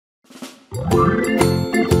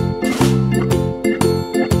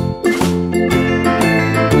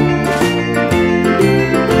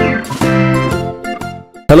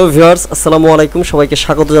Hello viewers, আসসালামু আলাইকুম। সবাইকে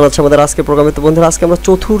স্বাগত জানাচ্ছি আমাদের আজকের প্রোগ্রামে। তো বন্ধুরা, আজকে আমরা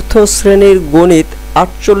চতুর্থ শ্রেণীর গণিত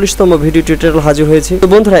 48তম ভিডিও টিউটোরিয়াল হাজির হয়েছি। তো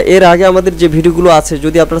বন্ধুরা, এর আগে আমাদের যে ভিডিওগুলো আছে,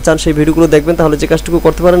 যদি আপনারা চান সেই ভিডিওগুলো দেখবেন, তাহলে যে কাজটুকু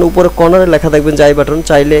করতে পারেন, উপরে কর্নারে লেখা দেখবেন যে আই বাটন,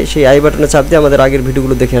 চাইলে সেই আই বাটনে চাপ দিয়ে আমাদের আগের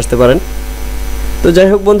ভিডিওগুলো দেখে আসতে পারেন। তো যাই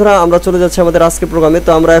হোক বন্ধুরা, আমরা চলে যাচ্ছি আমাদের আজকের প্রোগ্রামে।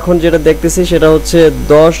 তো আমরা এখন যেটা দেখতেছি সেটা হচ্ছে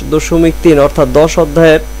 10.3 অর্থাৎ 10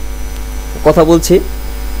 অধ্যায়ের কথা বলছি।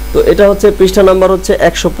 তো এটা হচ্ছে পৃষ্ঠা নাম্বার হচ্ছে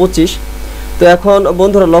 125। তো এখন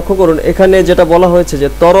বন্ধুরা লক্ষ্য করুন, এখানে যেটা বলা হয়েছে যে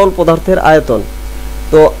তরল পদার্থের আয়তন।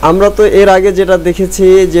 তো আমরা তো এর আগে যেটা দেখেছি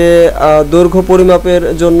যে দৈর্ঘ্য পরিমাপের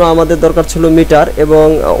জন্য আমাদের দরকার ছিল মিটার এবং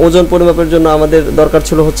ওজন পরিমাপের জন্য আমাদের দরকার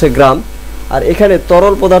ছিল হচ্ছে গ্রাম। আর এখানে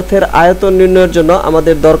তরল পদার্থের আয়তন নির্ণয়ের জন্য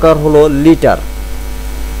আমাদের দরকার হলো লিটার।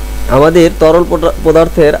 আমাদের তরল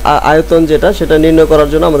পদার্থের আয়তন যেটা, সেটা নির্ণয় করার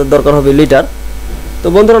জন্য আমাদের দরকার হবে লিটার। তো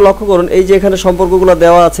বন্ধুরা লক্ষ্য করুন, এই যে এখানে সম্পর্কগুলো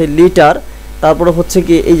দেওয়া আছে, লিটার, তারপরে হচ্ছে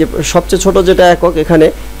কি এই যে সবচেয়ে ছোট যেটা একক এখানে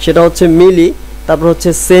সেটা হচ্ছে মিলি, তারপর হচ্ছে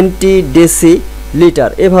সেন্টি, ডেসি, লিটার,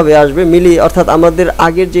 এভাবে আসবে। মিলি অর্থাৎ আমাদের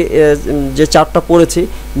আগের যে চারটা পড়েছি,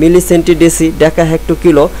 মিলি, সেন্টি, ডেসি, ডেকা, হেক্টো,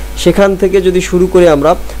 কিলো, সেখান থেকে যদি শুরু করি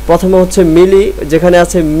আমরা, প্রথমে হচ্ছে মিলি, যেখানে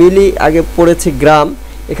আছে মিলি আগে পড়েছি গ্রাম,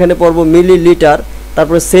 এখানে পড়ব মিলি লিটার,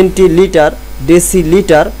 তারপরে সেন্টি লিটার, ডেসি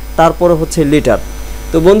লিটার, তারপরে হচ্ছে লিটার।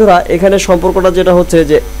 তো বন্ধুরা, এখানে সম্পর্কটা যেটা হচ্ছে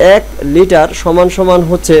যে 1 লিটার সমান সমান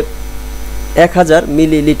হচ্ছে 1000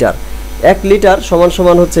 মিলিলিটার। 1 লিটার সমান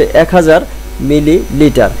সমান হচ্ছে 1000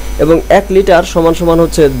 মিলিলিটার এবং 1 লিটার সমান সমান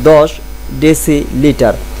হচ্ছে 10 ডেসি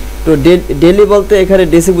লিটার। তো ডেলি বলতে এখানে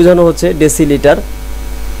ডেসি বোঝানো হচ্ছে ডেসি লিটার।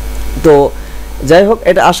 তো যাই হোক,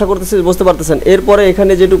 এটা আশা করতেছি বুঝতে পারতেছেন। এরপরে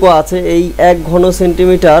এখানে যেটুকু আছে, এই 1 ঘন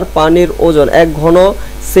সেন্টিমিটার পানির ওজন, 1 ঘন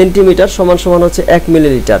সেন্টিমিটার সমান সমান হচ্ছে 1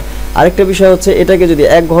 মিলিলিটার। আরেকটা বিষয় হচ্ছে, এটাকে যদি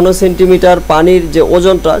 1 ঘন সেন্টিমিটার পানির যে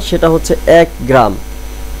ওজনটা, সেটা হচ্ছে 1 গ্রাম।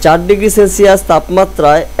 4 ডিগ্রি সেলসিয়াস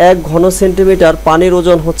তাপমাত্রায় 1 ঘন সেন্টিমিটার পানির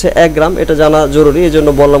ওজন হচ্ছে 1 গ্রাম। এটা জানা জরুরি, এই জন্য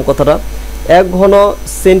বললাম কথাটা। 1 ঘন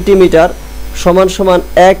সেন্টিমিটার সমান সমান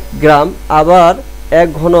 1 গ্রাম, আবার 1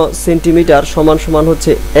 ঘন সেন্টিমিটার সমান সমান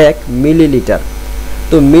হচ্ছে 1 মিলিলিটার।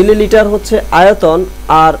 তো মিলিলিটার হচ্ছে আয়তন,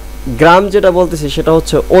 আর গ্রাম যেটা বলতেছি সেটা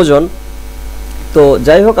হচ্ছে ওজন। তো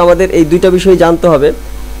যাই হোক, আমাদের এই দুইটা বিষয় জানতে হবে।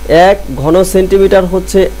 1 ঘন সেন্টিমিটার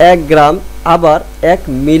হচ্ছে 1 গ্রাম, আবার 1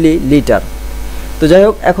 মিলিলিটার। তো যাই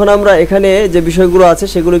হোক, এখন আমরা এখানে যে বিষয়গুলো আছে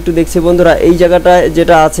সেগুলো একটু দেখছি বন্ধুরা। এই জায়গাটায়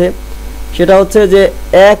যেটা আছে সেটা হচ্ছে যে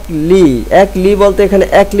 1 লি বলতে এখানে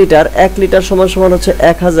 1 লিটার, 1 লিটার সমান সমান হচ্ছে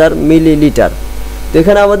 1000 মিলিলিটার। তো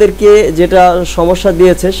এখানে আমাদেরকে যেটা সমস্যা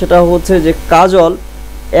দিয়েছে সেটা হচ্ছে যে কাজল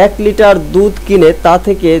 1 লিটার দুধ কিনে তা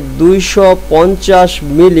থেকে 250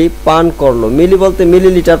 মিলি পান করলো। মিলি বলতে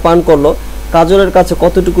মিলিলিটার পান করলো। কাজলের কাছে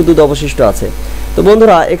কতটুকু দুধ অবশিষ্ট আছে? তো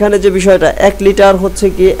বন্ধুরা, এখানে যে বিষয়টা, 1 লিটার হচ্ছে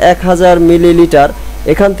কি 1000 মিলিলিটার,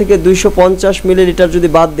 এখান থেকে 250 মিলিলিটার যদি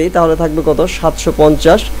বাদ দিই তাহলে থাকবে কত?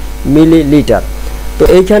 750 মিলিলিটার। তো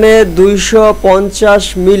এইখানে 250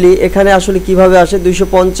 মিলি এখানে আসলে কিভাবে আসে?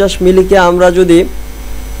 250 মিলিকে আমরা যদি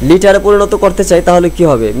লিটারে পরিণত করতে চাই তাহলে কি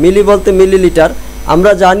হবে? মিলি বলতে মিলিলিটার।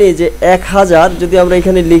 আমরা জানি যে 1000 যদি আমরা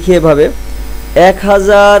এখানে লিখি এভাবে,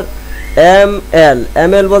 1000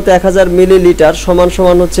 ml বলতে 1000 মিলিলিটার সমান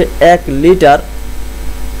সমান হচ্ছে 1 লিটার।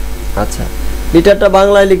 আচ্ছা, লিটারটা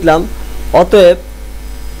বাংলায় লিখলাম। অতএব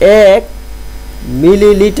 1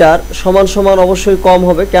 মিলিলিটার সমান সমান অবশ্যই কম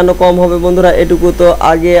হবে। কেন কম হবে বন্ধুরা? এটুকু তো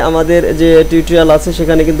আগে আমাদের যে টিউটোরিয়াল আছে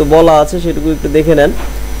সেখানে কিন্তু বলা আছে, সেটুকু একটু দেখে নেন।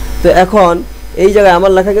 তো এখন এই জায়গায়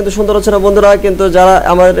আমার লেখা কিন্তু সুন্দর হচ্ছে না বন্ধুরা, কিন্তু যারা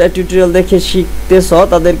আমার টিউটোরিয়াল দেখে শিখতেছ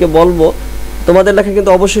তাদেরকে বলবো তোমাদের লেখা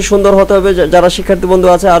কিন্তু অবশ্যই সুন্দর হতে হবে, যারা শিক্ষার্থী বন্ধু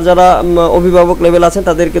আছে। আর যারা অভিভাবক লেভেল আছেন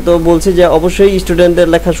তাদেরকে তো বলছি যে অবশ্যই স্টুডেন্টদের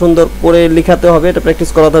লেখা সুন্দর করে লিখাতে হবে, এটা প্র্যাকটিস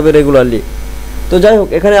করাতে হবে রেগুলারলি। তো যাই হোক,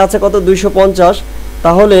 এখানে আছে কত? 250।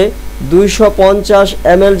 তাহলে 250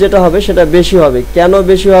 ml যেটা হবে সেটা বেশি হবে। কেন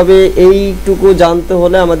বেশি হবে এইটুকু জানতে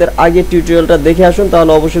হলে আমাদের আগের টিউটোরিয়ালটা দেখে আসুন,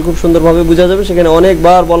 তাহলে অবশ্যই খুব সুন্দরভাবে বোঝা যাবে। সেখানে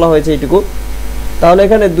অনেকবার বলা হয়েছে এইটুকু। তাহলে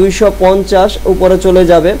এখানে 250 উপরে চলে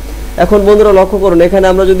যাবে। এখন বন্ধুরা লক্ষ্য করুন, এখানে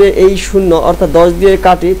আমরা যদি এই 0 অর্থাৎ 10 দিয়ে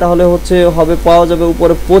কাটি তাহলে হবে পাওয়া যাবে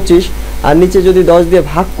উপরে 25, আর নিচে যদি 10 দিয়ে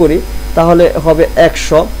ভাগ করি তাহলে হবে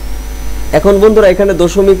 100। এখন বন্ধুরা এখানে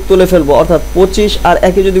দশমিক তুলে ফেলবো, অর্থাৎ 25 আর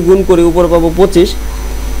 1 যদি গুণ করি উপরে পাবো 25।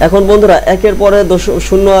 এখন বন্ধুরা 1-এর পরে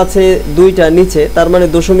 0 আছে 2টা নিচে, তার মানে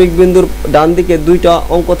দশমিক বিন্দুর ডান দিকে 2টা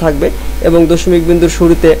অঙ্ক থাকবে এবং দশমিক বিন্দুর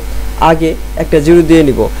শুরুতে আগে একটা 0 দিয়ে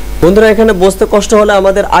নিব। বন্ধুরা, এখানে বুঝতে কষ্ট হলে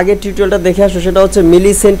আমাদের আগের টিউটোরিয়ালটা দেখে আসো, সেটা হচ্ছে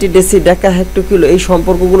মিলি, সেন্টি, ডেসি, ডেকা, হেক্টো, কিলো, এই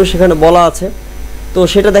সম্পর্কগুলো সেখানে বলা আছে। তো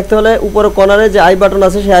সেটা দেখতে হলে উপরে কর্নারে যে আই বাটন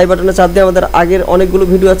আছে সেই আই বাটনে চাপ দিয়ে আমাদের আগের অনেকগুলো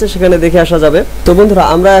ভিডিও আছে সেখানে দেখে আসা যাবে। তো বন্ধুরা,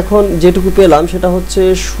 আমরা এখন যেটুকু পেলাম সেটা হচ্ছে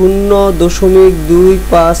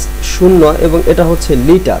 0.250 এবং এটা হচ্ছে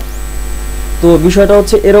লিটার। তো বিষয়টা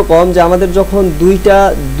হচ্ছে এরকম যে আমাদের যখন দুইটা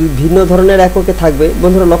ভিন্ন ধরনের এককে থাকবে,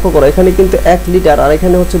 বন্ধুরা লক্ষ্য করো এখানে কিন্তু 1 লিটার আর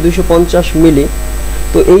এখানে হচ্ছে 250 মিলি।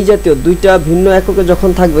 তো এই জাতীয় দুইটা ভিন্ন এককে যখন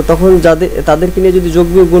থাকবে তখন তাদেরকে নিয়ে যদি যোগ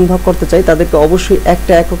বিয়োগ গুণ ভাগ করতে চাই তাদেরকে অবশ্যই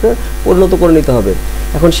একটা এককে পরিণত করে নিতে হবে।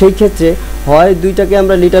 এখন সেই ক্ষেত্রে হয় দুইটাকে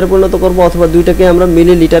আমরা লিটারে পরিণত করব অথবা দুইটাকে আমরা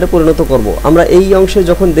মিলি লিটারে পরিণত করব। আমরা এই অংশে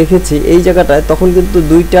যখন দেখেছি এই জায়গাটায় তখন কিন্তু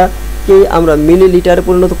দুইটাকেই আমরা মিলি লিটারে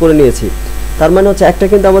পরিণত করে নিয়েছি। তার মানে হচ্ছে একটা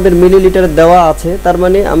কিন্তু আমাদের মিলি লিটারে দেওয়া আছে, তার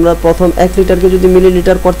মানে আমরা প্রথম 1 লিটারকে যদি মিলি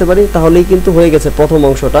লিটার করতে পারি তাহলেই কিন্তু হয়ে গেছে প্রথম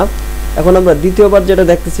অংশটা। এখন আমরা দ্বিতীয়বার যেটা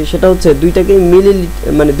দেখতেছি সেটা হচ্ছে দুইটাকেই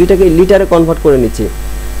দুইটাকেই লিটারে কনভার্ট করে নিচ্ছি।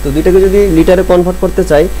 তো দুইটাকে যদি লিটারে কনভার্ট করতে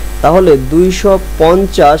চাই তাহলে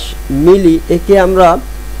 250 মিলি একে আমরা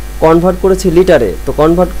কনভার্ট করেছি লিটারে। তো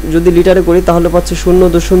কনভার্ট যদি লিটারে করি তাহলে পাচ্ছি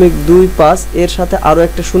 0.25, এর সাথে আরও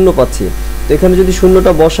একটা শূন্য পাচ্ছি। তো এখানে যদি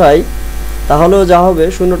শূন্যটা বসাই তাহলেও যা হবে,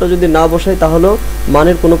 শূন্যটা যদি না বসাই তাহলেও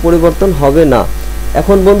মানের কোনো পরিবর্তন হবে না।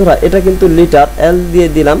 এখন বন্ধুরা এটা কিন্তু লিটার, এল দিয়ে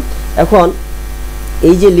দিলাম। এখন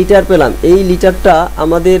এই যে লিটার পেলাম, এই লিটারটা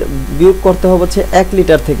আমাদের বিয়োগ করতে হবে হচ্ছে 1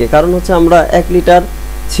 লিটার থেকে, কারণ হচ্ছে আমরা 1 লিটার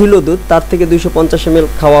ছিল দুধ, তার থেকে 250 ml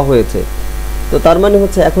খাওয়া হয়েছে। তো তার মানে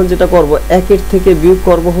হচ্ছে এখন যেটা করব 1-এর থেকে বিয়োগ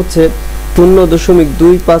করব হচ্ছে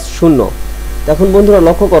 0.250। এখন বন্ধুরা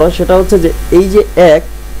লক্ষ্য করো সেটা হচ্ছে যে এই যে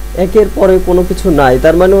 1-এর পরে কোনো কিছু নাই,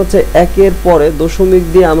 তার মানে হচ্ছে 1-এর পরে দশমিক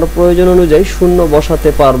দিয়ে আমরা প্রয়োজন অনুযায়ী শূন্য বসাতে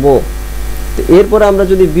পারবো। তো এরপরে আমরা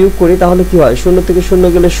যদি বিয়োগ করি তাহলে কি হয়, 0 থেকে 0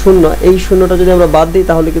 গেলে 0, এই শূন্যটা যদি আমরা বাদ দিই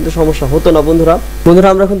তাহলে কিন্তু সমস্যা হতো না। বন্ধুরা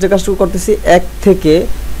আমরা এখন যে কাজটুকু করতেছি 1 থেকে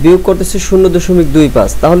বিয়োগ করতেছি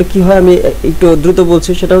 0.25, তাহলে কি হয় আমি একটু দ্রুত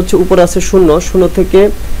বলছি। সেটা হচ্ছে উপরে আছে 0, 0 থেকে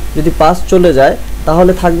যদি 5 চলে যায়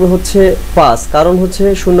তাহলে থাকবে হচ্ছে 5, কারণ হচ্ছে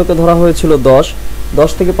শূন্যকে ধরা হয়েছিল 10,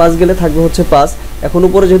 10 থেকে 5 গেলে থাকবে হচ্ছে 5। এখন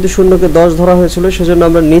উপরে যেহেতু শূন্যকে 10 ধরা হয়েছিল সেজন্য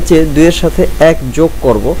আমরা নিচে 2 এর সাথে 1 যোগ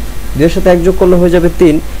করব, 2 এর সাথে 1 যোগ করলে হয়ে যাবে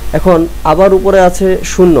 3। এখন আবার উপরে আছে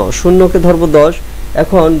 0, শূন্যকে ধরবো 10,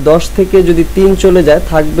 এখন 10 থেকে যদি 3 চলে যায়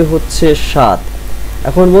থাকবে হচ্ছে 7।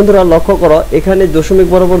 এখন বন্ধুরা লক্ষ্য করো এখানে দশমিক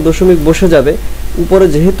বরাবর দশমিক বসে যাবে, উপরে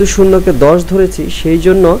যেহেতু শূন্যকে 10 ধরেছি সেই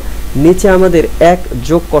জন্য নিচে আমাদের 1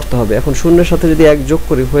 যোগ করতে হবে। এখন শূন্যের সাথে যদি 1 যোগ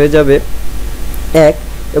করি হয়ে যাবে 1,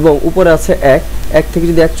 এবং উপরে আছে 1, 1 থেকে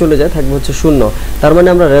যদি 1 চলে যায় থাকবে হচ্ছে 0। তার মানে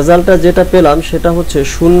আমরা রেজাল্টটা যেটা পেলাম সেটা হচ্ছে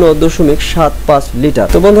 0.75 লিটার।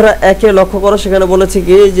 তো বন্ধুরা একে লক্ষ্য করো সেখানে বলেছে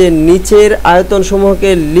কি যে নিচের আয়তন সমূহকে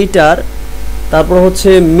লিটার, তারপর হচ্ছে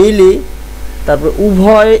মিলি, তারপর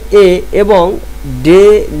উভয় এ এবং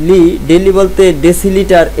ডেলি বলতে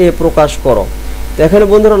ডেসিলিটার এ প্রকাশ করো। তো এখানে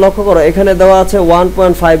বন্ধুরা লক্ষ্য করো এখানে দেওয়া আছে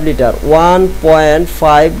 1.5 লিটার,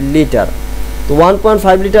 1.5 লিটার। তো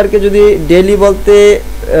 1.5 লিটারকে যদি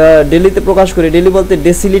ডেলিতে প্রকাশ করি, ডেলি বলতে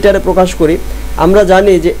ডেসিলিটারে প্রকাশ করি, আমরা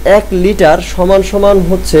জানি যে 1 লিটার সমান সমান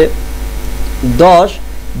হচ্ছে 10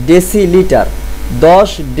 ডেসিলিটার, 10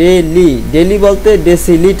 ডেলি বলতে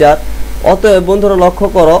ডেসিলিটার। অতএব বন্ধুরা লক্ষ্য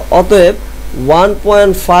করো, অতএব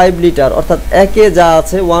 1.5 লিটার অর্থাৎ একে যা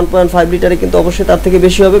আছে 1.5 লিটারে কিন্তু অবশ্যই তার থেকে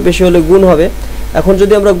বেশি হবে, বেশি হলে গুণ হবে। এখন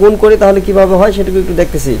যদি আমরা গুণ করি তাহলে কিভাবে হয় সেটাকে একটু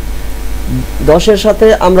দেখতেছি। 10 এর সাথে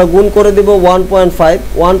আমরা গুণ করে দেব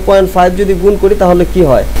 1.5 যদি গুণ করি তাহলে কি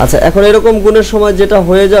হয়। আচ্ছা এখন এরকম গুণের সময় যেটা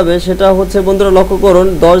হয়ে যাবে সেটা হচ্ছে বন্ধুরা লক্ষ্য করুন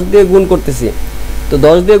 10 দিয়ে গুণ করতেছি। তো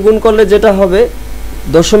 10 দিয়ে গুণ করলে যেটা হবে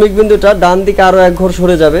দশমিক বিন্দুটা ডান দিকে আরও 1 ঘর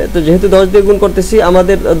সরে যাবে। তো যেহেতু 10 দিয়ে গুণ করতেছি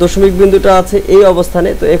আমাদের দশমিক বিন্দুটা আছে এই অবস্থানে,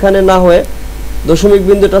 তো এখানে না হয়ে দশমিক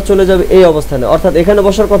বিন্দুটা চলে যাবে এই অবস্থানে, অর্থাৎ এখানে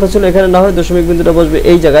বসার কথা ছিল, এখানে না হয়ে দশমিক বিন্দুটা বসবে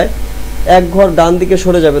এই জায়গায়, 1 ঘর ডান দিকে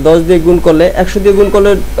সরে যাবে। 10 দিয়ে গুণ করলে 100 দিয়ে গুণ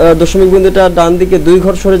করলে দশমিক বিন্দুটা ডান দিকে 2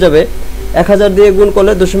 ঘর সরে যাবে, 1000 দিয়ে গুণ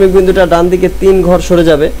করলে দশমিক বিন্দুটা ডান দিকে 3 ঘর সরে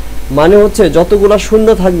যাবে। মানে হচ্ছে যতগুলা শূন্য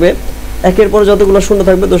থাকবে, একের পর যতগুলো শূন্য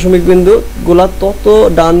থাকবে দশমিক বিন্দুগুলা তত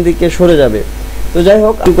ডান দিকে সরে যাবে। তো যাই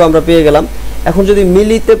হোক আমরা পেয়ে গেলাম। এখন যদি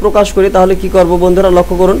মিলিতে প্রকাশ করি তাহলে কি করব বন্ধুরা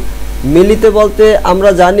লক্ষ্য করুন, মিলিতে বলতে আমরা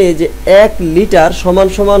জানি যে 1 লিটার সমান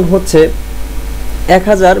সমান হচ্ছে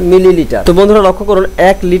 1000 মিলিলিটার। তো বন্ধুরা লক্ষ্য করুন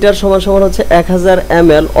 1 লিটার সমান সমান হচ্ছে 1000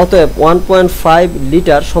 ml, অতএব 1.5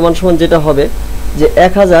 লিটার সমান সমান যেটা হবে যে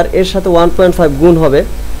 1000 এর সাথে 1.5 গুণ হবে।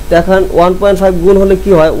 তো এখন 1.5 গুণ হলে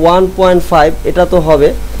কি হয় 1.5 এটা তো হবে।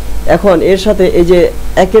 এখন এর সাথে এই যে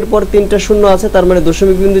 1-এর পর 3টা শূন্য আছে, তার মানে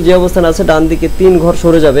দশমিক বিন্দু যে অবস্থানে আছে ডান দিকে 3 ঘর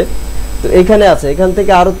সরে যাবে। তো এখানে আছে, এখান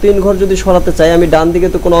থেকে আরও 3 ঘর যদি সরাতে চাই, আমি ডান দিকে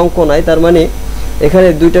তো কোনো অঙ্ক নাই, তার মানে এখানে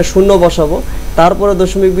 2টা শূন্য বসাবো, তারপরে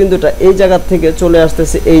দশমিক বিন্দুটা এই জায়গা থেকে চলে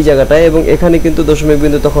আসতেছে এই জায়গাটায়, এবং এখানে কিন্তু দশমিক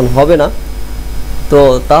বিন্দু তখন হবে না। তো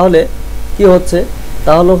তাহলে কি হচ্ছে,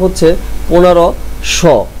 তাহলে হচ্ছে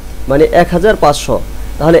 1500 মানে 1500।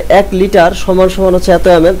 তাহলে 1 লিটার সমান সমান হচ্ছে এত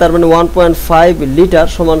ml, তার মানে 1.5 লিটার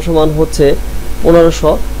সমান সমান হচ্ছে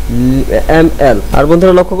 1500 ml। আর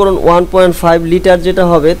বন্ধুরা লক্ষ্য করুন 1.5 লিটার যেটা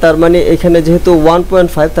হবে, তার মানে এখানে যেহেতু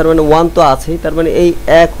 1.5, তার মানে 1 তো আছেই, তার মানে এই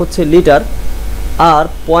 1 হচ্ছে লিটার, আর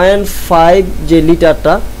 0.5 যে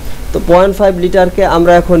লিটারটা, তো 0.5 লিটারকে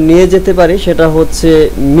আমরা এখন নিয়ে যেতে পারি সেটা হচ্ছে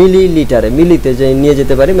মিলিলিটারে, মিলিতে যে নিয়ে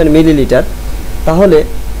যেতে পারি মানে মিলিলিটার। তাহলে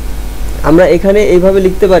আমরা এখানে এইভাবে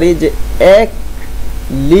লিখতে পারি যে 1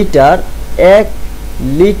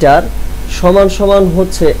 লিটার সমান সমান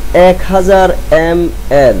হচ্ছে 1000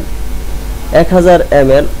 ml, 1000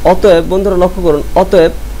 ml। অতএব বন্ধুরা লক্ষ্য করুন,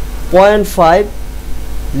 অতএব 0.5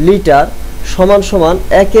 লিটার সমান সমান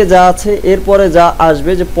একে যা আছে এরপরে যা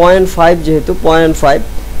আসবে, যে 0.5 যেহেতু 0.5,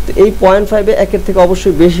 তো এই 0.5 একের থেকে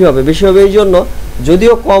অবশ্যই বেশি হবে। বেশি হবে এই জন্য,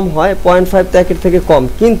 যদিও কম হয় 0.5 তো একের থেকে কম,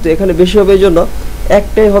 কিন্তু এখানে বেশি হবে এই জন্য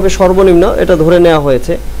একটাই হবে সর্বনিম্ন, এটা ধরে নেওয়া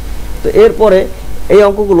হয়েছে। তো এরপরে এই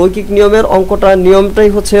অঙ্কগুলো ঐকিক নিয়মের নিয়মটাই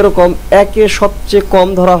হচ্ছে এরকম, একে সবচেয়ে কম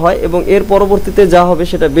ধরা হয় এবং এর পরবর্তীতে যা হবে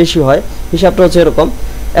সেটা বেশি হয়, হিসাবটা হচ্ছে এরকম।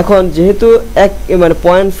 এখন যেহেতু এক মানে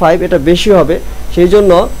 0.5 এটা বেশি হবে, সেই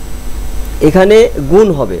জন্য এখানে গুণ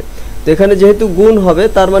হবে। তো এখানে যেহেতু গুণ হবে,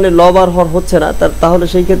 তার মানে লব আর হর হচ্ছে না, তাহলে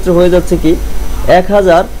সেই ক্ষেত্রে হয়ে যাচ্ছে কি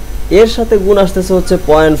 1000 এর সাথে গুণ আসতেছে হচ্ছে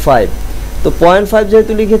 0.5। তো 0.5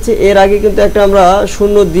 যেহেতু লিখেছি, এর আগে কিন্তু একটা আমরা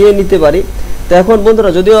শূন্য দিয়ে নিতে পারি। তো এখন বন্ধুরা,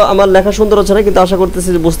 যদিও আমার লেখা সুন্দর হচ্ছে না, কিন্তু আশা করতেছি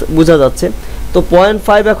যে বোঝা যাচ্ছে। তো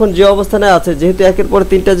 0.5 এখন যে অবস্থানে আছে, যেহেতু একের পরে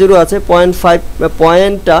 3টা জিরো আছে, 0.5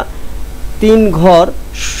 পয়েন্টটা 3 ঘর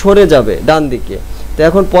সরে যাবে ডান দিকে। তো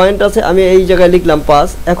এখন পয়েন্ট আছে, আমি এই জায়গায় লিখলাম 5।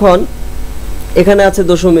 এখন এখানে আছে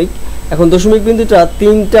দশমিক, এখন দশমিক বিন্দুটা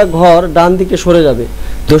 3টা ঘর ডান দিকে সরে যাবে।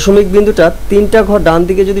 দশমিক বিন্দুটা 3টা ঘর ডান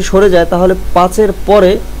দিকে যদি সরে যায়, তাহলে 5-এর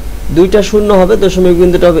পরে 2টা শূন্য হবে, দশমিক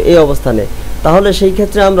বিন্দুটা হবে এই অবস্থানে। তাহলে সেই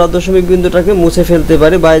ক্ষেত্রে আমরা দশমিক বিন্দুটাকে মুছে ফেলতে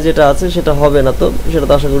পারি, বা যেটা আছে সেটা হবে না, তো সেটা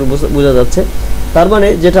তো আশা করি বোঝা যাচ্ছে। তার মানে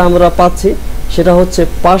যেটা আমরা পাচ্ছি সেটা হচ্ছে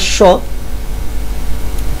 500,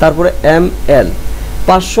 তারপরে ml,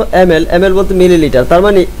 500 ml, ml বলতে মিলিলিটার, তার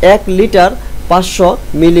মানে 1 লিটার 500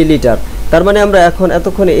 মিলিলিটার। তার মানে আমরা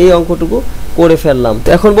এতক্ষণে এই অঙ্কটুকু করে ফেললাম। তো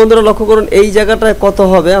এখন বন্ধুরা লক্ষ্য করুন, এই জায়গাটায় কত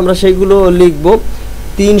হবে আমরা সেইগুলো লিখব।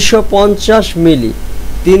 350 মিলি,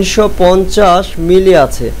 350 মিলি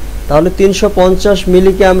আছে, তাহলে 350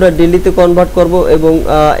 মিলিকে আমরা ডেলিতে কনভার্ট করব এবং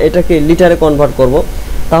এটাকে লিটারে কনভার্ট করব।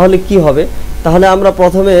 তাহলে কি হবে, তাহলে আমরা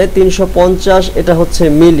প্রথমে 350, এটা হচ্ছে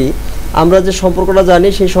মিলি, আমরা যে সম্পর্কটা জানি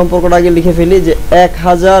সেই সম্পর্কটা আগে লিখে ফেলি, যে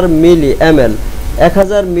 1000 মিলি ml,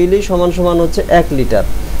 1000 মিলি সমান সমান হচ্ছে 1 লিটার।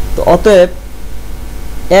 তো অতএব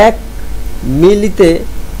 1 মিলিতে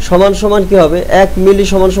সমান সমান কি হবে, 1 মিলি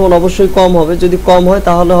সমান সমান অবশ্যই কম হবে, যদি কম হয়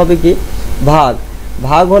তাহলে হবে কি ভাগ,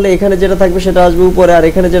 ভাগ হলে এখানে যেটা থাকবে সেটা আসবে উপরে, আর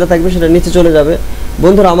এখানে যেটা থাকবে সেটা নিচে চলে যাবে।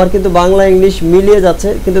 বন্ধুরা আমার কিন্তু বাংলা ইংলিশ মিলিয়ে যাচ্ছে,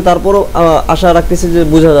 কিন্তু তারপরও আশা রাখতেছি যে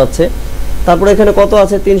বোঝা যাচ্ছে। তারপরে এখানে কত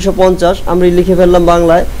আছে 350, আমরা লিখে ফেললাম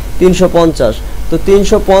বাংলায় 350। তো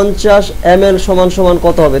 350 ml সমান সমান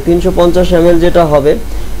কত হবে, 350 ml যেটা হবে,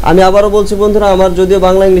 আমি আবারও বলছি বন্ধুরা, আমার যদিও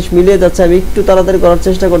বাংলা ইংলিশ মিলিয়ে যাচ্ছে, আমি একটু তাড়াতাড়ি করার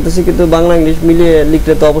চেষ্টা করতেছি, কিন্তু বাংলা ইংলিশ মিলিয়ে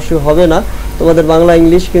লিখলে তো অবশ্যই হবে না, তোমাদের বাংলা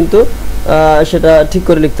ইংলিশ কিন্তু সেটা ঠিক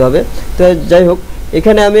করে লিখতে হবে। তো যাই হোক,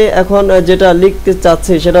 এখানে আমি এখন যেটা লিখতে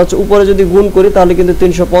চাচ্ছি সেটা হচ্ছে, উপরে যদি গুণ করি তাহলে কিন্তু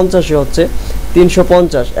 350 হচ্ছে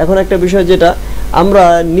 350। এখন একটা বিষয়, যেটা আমরা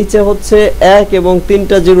নিচে হচ্ছে 1 এবং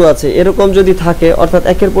 3টা জিরো আছে, এরকম যদি থাকে, অর্থাৎ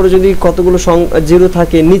একের পরে যদি কতগুলো জিরো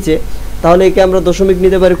থাকে নিচে, তাহলে একে আমরা দশমিক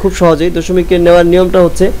নিতে পারি খুব সহজেই। দশমিকের নেওয়ার নিয়মটা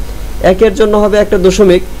হচ্ছে, একের জন্য হবে একটা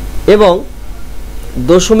দশমিক, এবং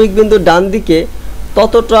দশমিক বিন্দু ডান দিকে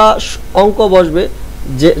ততটা অঙ্ক বসবে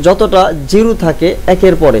যে যতটা জিরো থাকে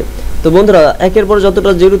একের পরে। তো বন্ধুরা, একের পরে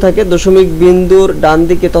যতটা জিরো থাকে দশমিক বিন্দুর ডান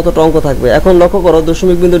দিকে ততটা অঙ্ক থাকবে। এখন লক্ষ্য করো,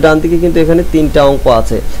 দশমিক বিন্দুর ডান দিকে কিন্তু এখানে 3টা অঙ্ক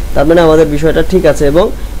আছে, তার মানে আমাদের বিষয়টা ঠিক আছে, এবং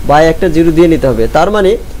বাই একটা জিরো দিয়ে নিতে হবে। তার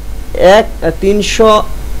মানে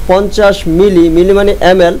 350 মিলি, মিলি মানে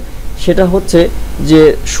ml, সেটা হচ্ছে যে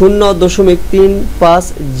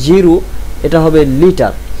 0.350, এটা হবে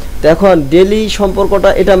লিটার। তো এখন ডেলি সম্পর্কটা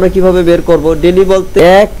এটা আমরা কিভাবে বের করব, ডেলি বলতে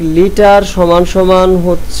 1 লিটার সমান সমান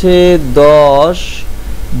হচ্ছে 10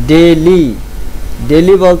 ডেলি,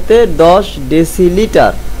 ডেলি বলতে 10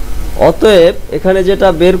 ডেসিলিটার। অতএব এখানে যেটা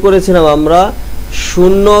বের করেছিলাম আমরা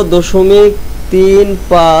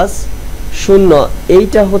 0.350,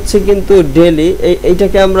 এইটা হচ্ছে কিন্তু ডেলি,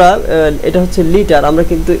 এইটাকে আমরা এটা হচ্ছে লিটার, আমরা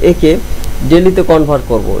কিন্তু একে ডেলিতে কনভার্ট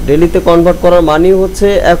করব। ডেলিতে কনভার্ট করার মানেই হচ্ছে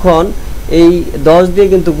এখন এই 10 দিয়ে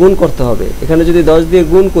কিন্তু গুণ করতে হবে। এখানে যদি 10 দিয়ে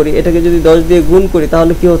গুণ করি, এটাকে যদি 10 দিয়ে গুণ করি,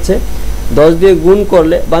 তাহলে কি হচ্ছে 10 দিয়ে গুণ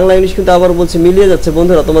করলে, বাংলা ইংলিশ কিন্তু আবার বলছে মিলিয়ে যাচ্ছে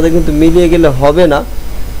বন্ধুরা, তোমাদের কিন্তু মিলিয়ে গেলে হবে না।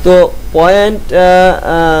 তো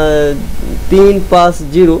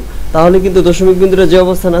 0.350, তাহলে কিন্তু দশমিক বিন্দুটা যে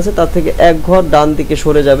অবস্থান আছে তার থেকে 1 ঘর ডান দিকে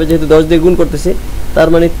সরে যাবে, যেহেতু 10 দিয়ে গুণ করতেছি, তার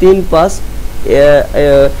মানে 3 5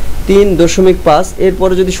 3.5,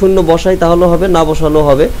 এরপরে যদি শূন্য বসাই তাহলে হবে, না বসালেও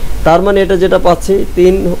হবে। তার মানে এটা যেটা পাচ্ছি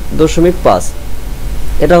 3.5,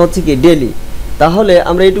 এটা হচ্ছে কি ডেলি। তাহলে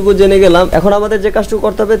আমরা এইটুকু জেনে গেলাম। এখন আমাদের যে কাজটুকু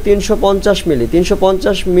করতে হবে 350 মিলি,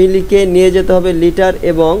 350 মিলিকে নিয়ে যেতে হবে লিটার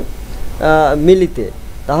এবং মিলিতে।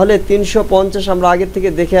 তাহলে 350 আমরা আগের থেকে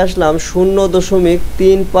দেখে আসলাম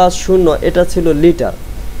 0.350, এটা ছিল লিটার।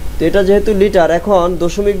 তো এটা যেহেতু লিটার, এখন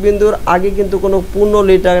দশমিক বিন্দুর আগে কিন্তু কোনো পূর্ণ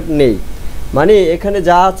লিটার নেই, মানে এখানে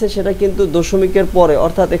যা আছে সেটা কিন্তু দশমিকের পরে,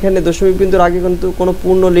 অর্থাৎ এখানে দশমিক বিন্দুর আগে কিন্তু কোনো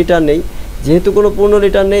পূর্ণ লিটার নেই। যেহেতু কোনো পূর্ণ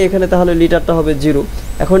লিটার নেই এখানে, তাহলে লিটারটা হবে 0।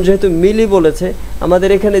 এখন যেহেতু মিলি বলেছে, আমাদের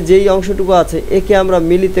এখানে যেই অংশটুকু আছে একে আমরা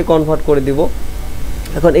মিলিতে কনভার্ট করে দিব।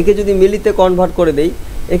 এখন একে যদি মিলিতে কনভার্ট করে দেই,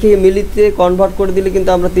 একে মিলিতে কনভার্ট করে দিলে কিন্তু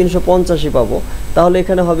আমরা 350ই পাবো। তাহলে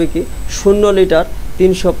এখানে হবে কি 0 লিটার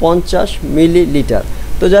 350 মিলিলিটার।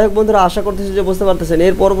 তো যাই হোক বন্ধুরা, আশা করতেছি যে বুঝতে পারতেছেন।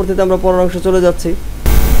 এর পরবর্তীতে আমরা পরের অংশে চলে যাচ্ছি।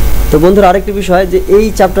 তো বন্ধুরা, আরেকটি বিষয় যে এই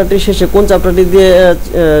চ্যাপ্টারটির শেষে কোন চ্যাপ্টারটি দিয়ে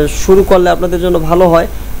শুরু করলে আপনাদের জন্য ভালো হয়,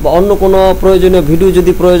 বা অন্য কোনো প্রয়োজনীয় ভিডিও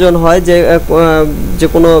যদি প্রয়োজন হয় যে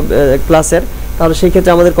কোনো ক্লাসের, তাহলে সেই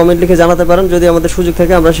ক্ষেত্রে আমাদের কমেন্ট লিখে জানাতে পারেন। যদি আমাদের সুযোগ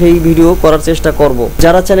থাকে আমরা সেই ভিডিও করার চেষ্টা করব।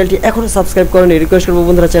 যারা চ্যানেলটি এখনও সাবস্ক্রাইব করেনি, রিকোয়েস্ট করবো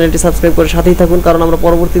বন্ধুরা চ্যানেলটি সাবস্ক্রাইব করে সাথেই থাকুন, কারণ আমরা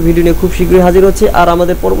পরবর্তী ভিডিও নিয়ে খুব শীঘ্রই হাজির হচ্ছি। আর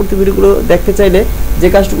আমাদের পরবর্তী ভিডিওগুলো দেখতে চাইলে যে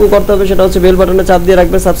কাজটুকু করতে হবে সেটা হচ্ছে বেল বাটনে চাপ দিয়ে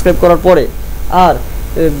রাখবেন সাবস্ক্রাইব করার পরে। আর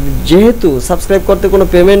যেহেতু সাবস্ক্রাইব করতে কোনো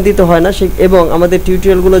পেমেন্ট দিতে হয় না, এবং আমাদের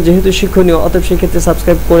টিউটোরিয়ালগুলো যেহেতু শিক্ষণীয়, অতএব সেক্ষেত্রে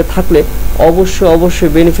সাবস্ক্রাইব করে থাকলে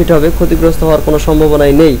অবশ্যই বেনিফিট হবে, ক্ষতিগ্রস্ত হওয়ার কোনো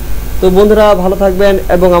সম্ভাবনাই নেই। তো বন্ধুরা ভালো থাকবেন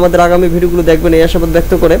এবং আমাদের আগামী ভিডিওগুলো দেখবেন এই আশাবাদ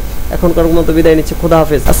ব্যক্ত করে এখনকার মতো বিদায় নিচ্ছি। খোদা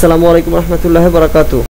হাফেজ। আসসালামু আলাইকুম রহমতুল্লাহি ওয়া বারাকাতুহু।